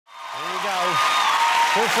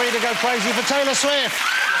Feel free to go crazy for Taylor Swift.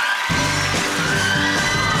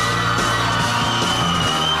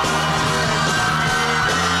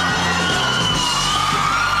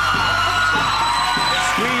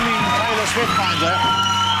 Screaming Taylor Swift finder.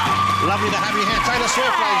 Lovely to have you here. Taylor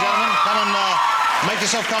Swift, ladies and gentlemen. Come and make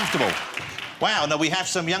yourself comfortable. Wow, now we have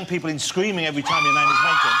some young people in screaming every time your name is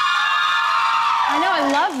mentioned. I know, I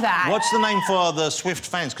love that. What's the name for the Swift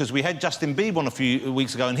fans? Because we had Justin Bieber on a few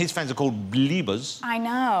weeks ago, and his fans are called Bliebers. I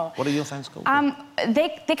know. What are your fans called?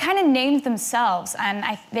 They kind of named themselves, and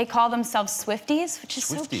they call themselves Swifties, which is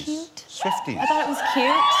Swifties. so cute. Swifties. I thought it was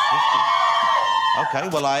cute. Swifties. OK,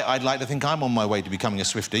 well, I'd like to think I'm on my way to becoming a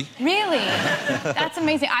Swiftie. Really? That's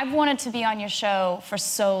amazing. I've wanted to be on your show for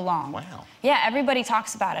so long. Wow. Yeah, everybody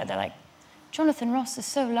talks about it. They're like, Jonathan Ross is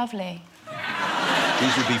so lovely.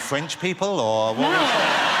 These would be French people, or what?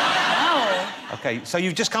 No. OK, so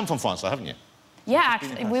you've just come from France, though, haven't you? Yeah,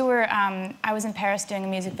 actually, we were... I was in Paris doing a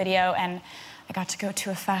music video, and I got to go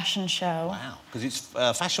to a fashion show. Wow, because it's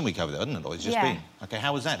Fashion Week over there, isn't it? Or it's just been. OK,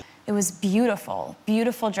 how was that? It was beautiful.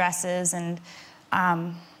 Beautiful dresses, and...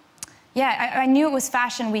 yeah, I knew it was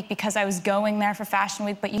Fashion Week because I was going there for Fashion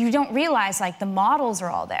Week, but you don't realise, like, the models are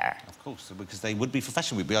all there. Of course, because they would be for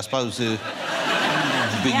Fashion Week, but I suppose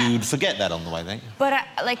but you'd forget that on the way, don't you? But,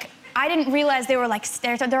 like, I didn't realise they were, like,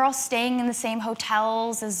 they're all staying in the same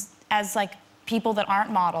hotels as like, people that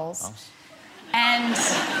aren't models. Oh. And,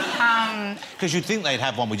 because you'd think they'd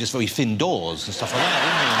have one with just very thin doors and stuff like that,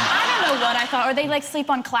 wouldn't you? I don't know what I thought, or they like sleep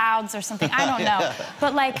on clouds or something. I don't know.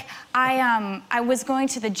 But like, I was going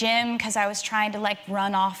to the gym because I was trying to like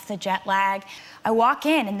run off the jet lag. I walk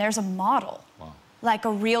in and there's a model, wow. Like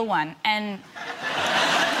a real one, and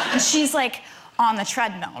she's like on the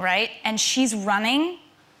treadmill, right? And she's running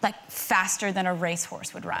like faster than a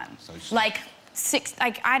racehorse would run, so like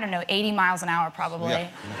I don't know, 80 miles an hour probably. Yeah,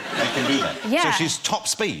 they can do that. Yeah. So she's top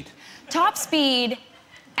speed. Top speed,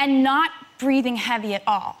 and not breathing heavy at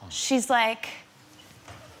all. She's like...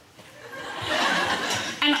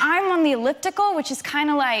 And I'm on the elliptical, which is kind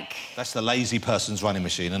of like... That's the lazy person's running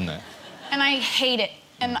machine, isn't it? And I hate it.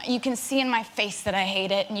 And you can see in my face that I hate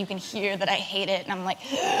it, and you can hear that I hate it, and I'm like...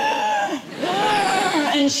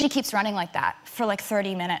 And she keeps running like that for like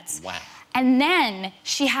 30 minutes. Wow. And then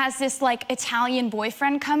she has this like Italian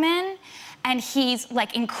boyfriend come in, and he's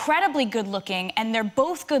like incredibly good looking, and they're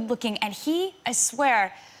both good looking, and he, I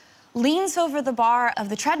swear, leans over the bar of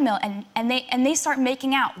the treadmill and they start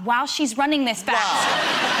making out while she's running this fast.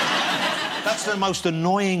 Wow. That's the most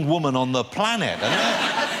annoying woman on the planet, isn't it?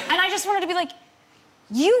 And I just wanted to be like,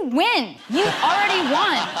 you win. You already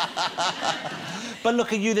won. But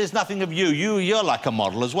look at you, there's nothing of you. You're like a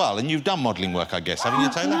model as well, and you've done modelling work, I guess, haven't you,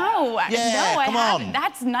 Taylor? No, yeah, no, come I on. haven't.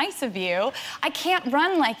 That's nice of you. I can't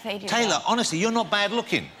run like they do. Taylor, honestly, you're not bad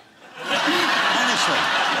looking. Honestly,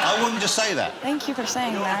 I wouldn't just say that. Thank you for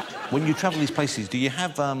saying that. When you travel these places, do you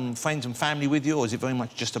have friends and family with you, or is it very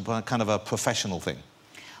much just a kind of a professional thing?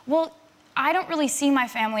 Well, I don't really see my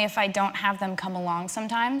family if I don't have them come along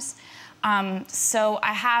sometimes. So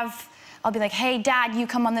I'll be like, hey, Dad, you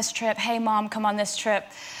come on this trip. Hey, Mom, come on this trip.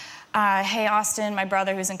 Hey, Austin, my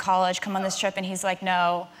brother who's in college, come on this trip. And he's like,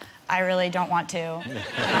 no, I really don't want to. And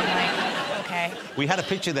I'm like, OK. We had a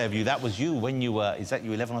picture there of you. That was you when you were... Is that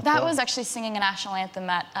you 11 or 12? That was actually singing a national anthem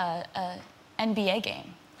at an NBA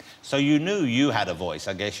game. So you knew you had a voice,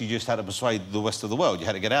 I guess. You just had to persuade the rest of the world. You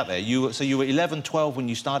had to get out there. So you were 11, 12 when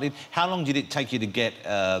you started. How long did it take you to get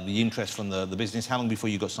the interest from the business? How long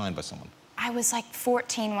before you got signed by someone? I was like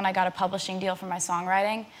 14 when I got a publishing deal for my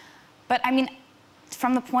songwriting. But I mean,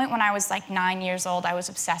 from the point when I was like 9 years old, I was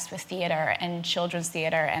obsessed with theater and children's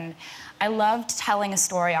theater, and I loved telling a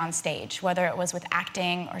story on stage, whether it was with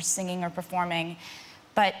acting or singing or performing.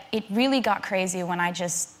 But it really got crazy when I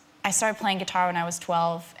started playing guitar when I was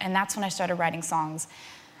 12, and that's when I started writing songs.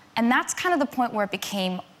 And that's kind of the point where it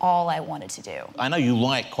became all I wanted to do. I know you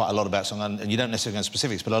write quite a lot about songs, and you don't necessarily go into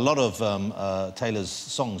specifics, but a lot of Taylor's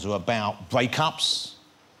songs are about breakups.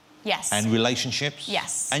 Yes. And relationships.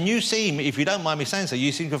 Yes. And you seem, if you don't mind me saying so,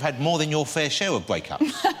 you seem to have had more than your fair share of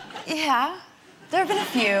breakups. Yeah, there have been a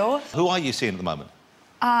few. Who are you seeing at the moment?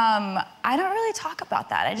 I don't really talk about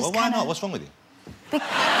that. I just Well, why not? What's wrong with you?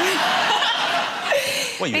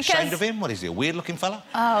 What, are you ashamed of him? What is he, a weird-looking fella?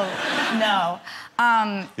 Oh, no.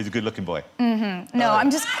 He's a good-looking boy. Mm-hmm. No, I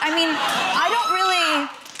mean, I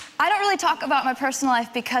don't really talk about my personal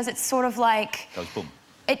life because it's sort of like... Goes boom.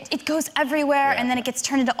 It goes everywhere, yeah. And then it gets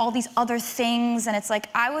turned into all these other things, and it's like,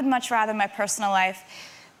 I would much rather my personal life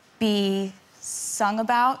be sung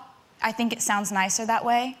about. I think it sounds nicer that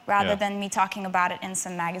way, rather than me talking about it in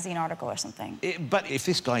some magazine article or something. But if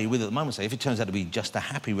this guy you're with at the moment, say, if it turns out to be just a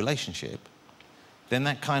happy relationship, then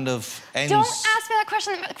that kind of ends... Don't ask me that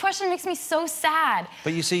question. The question makes me so sad.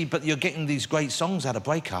 But you see, but you're getting these great songs out of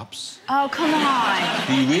breakups. Oh, come on.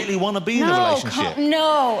 Do you really want to be in a relationship?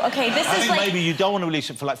 No. OK, this I is think like... maybe you don't want a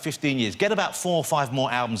relationship for like 15 years. Get about 4 or 5 more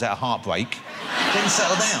albums out of Heartbreak, then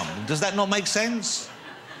settle down. Does that not make sense?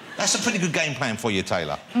 That's a pretty good game plan for you,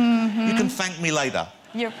 Taylor. Mm-hmm. You can thank me later.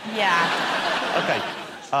 Yeah. OK.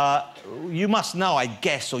 You must know, I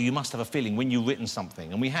guess, or you must have a feeling when you've written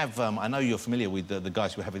something. And we have, I know you're familiar with the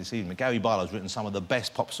guys we're having this evening. Gary Barlow's written some of the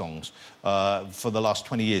best pop songs for the last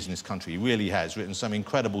 20 years in this country. He really has written some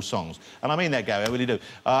incredible songs. And I mean that, Gary, I really do.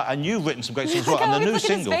 And you've written some great songs as well. And the new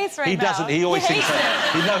single... He doesn't, he always thinks...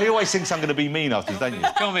 he always thinks I'm going to be mean after, don't you?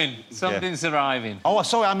 Come in, something's arriving. Oh,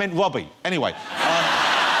 sorry, I meant Robbie. Anyway.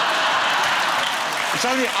 It's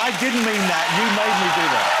only... I didn't mean that. You made me do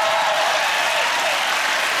that.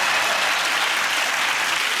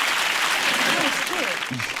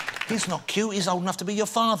 He's not cute. He's old enough to be your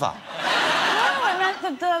father. No, I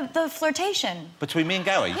meant the flirtation. Between me and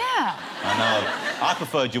Gary? Yeah. I know. I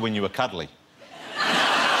preferred you when you were cuddly. I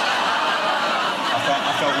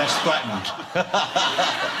felt less threatened.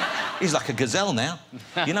 He's like a gazelle now.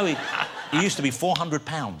 You know, he used to be 400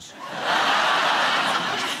 pounds.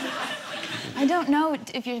 I don't know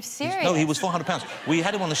if you're serious. No, he was 400 pounds. We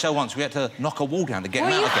had him on the show once. We had to knock a wall down to get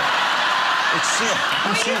him out again. It's serious.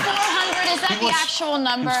 Were you 400? Is that the actual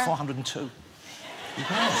number? He was 402. He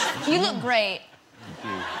was. You look great.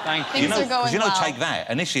 Thank you. Things are going well. Take that.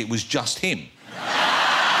 Initially, it was just him.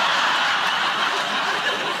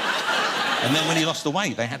 And then when he lost the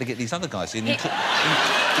weight, they had to get these other guys in, including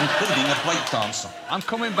a break dancer. I'm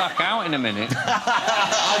coming back out in a minute.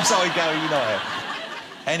 I'm sorry, Gary, you know it.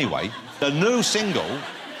 Anyway, the new single...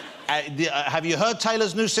 have you heard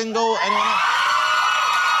Taylor's new single? Anyone else?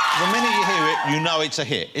 The minute you hear it, you know it's a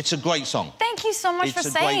hit. It's a great song. Thank you so much for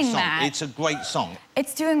saying that. It's a great song.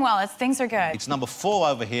 It's doing well. Things are good. It's number 4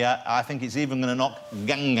 over here. I think it's even going to knock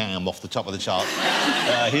Gangnam off the top of the chart.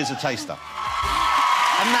 Here's a taster.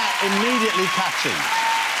 And that immediately catchy.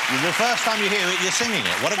 The first time you hear it, you're singing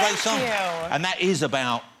it. What a great song. Thank you. And that is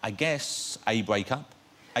about, I guess, a breakup.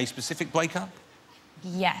 A specific breakup?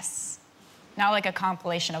 Yes. Not like a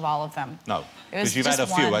compilation of all of them. No, because you've had a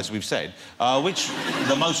few, as we've said. Which,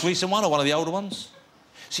 the most recent one or one of the older ones?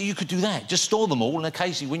 See, you could do that. Just store them all, and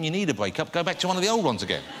occasionally, when you need a breakup, go back to one of the old ones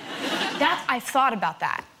again. I've thought about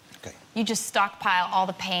that. OK. You just stockpile all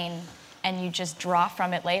the pain, and you just draw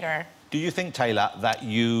from it later. Do you think, Taylor, that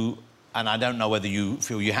you... And I don't know whether you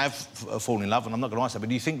feel you have fallen in love, and I'm not going to ask that, but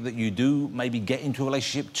do you think that you do maybe get into a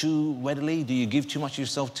relationship too readily? Do you give too much of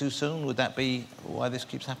yourself too soon? Would that be why this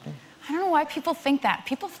keeps happening? I don't know why people think that.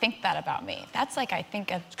 People think that about me. That's like, I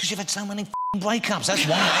think of... It's because you've had so many breakups, that's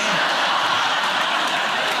why.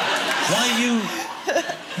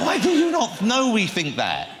 Why do you not know we think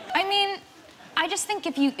that? I mean, I just think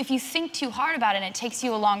if you think too hard about it and it takes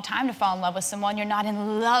you a long time to fall in love with someone, you're not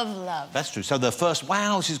in love. That's true. So the first,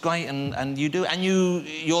 wow, this is great, and you do, and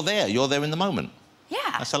you're there in the moment. Yeah.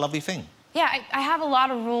 That's a lovely thing. Yeah, I have a lot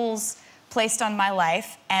of rules placed on my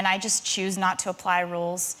life, and I just choose not to apply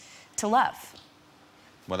rules to love.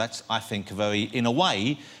 Well, that's, I think, in a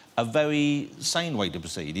way, a very sane way to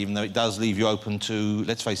proceed, even though it does leave you open to,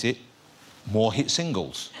 let's face it, more hit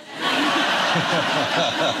singles.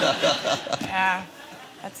 Yeah,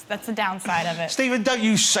 that's the downside of it. Stephen, don't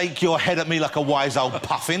you shake your head at me like a wise old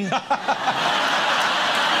puffin.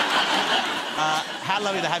 How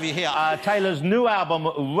lovely to have you here. Taylor's new album,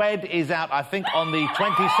 Red, is out, I think, on the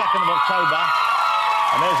 22nd of October.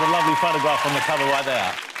 And there's a lovely photograph on the cover right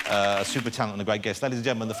there. A super talent and a great guest. Ladies and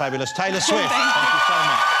gentlemen, the fabulous Taylor Swift. Thank you so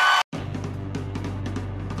much.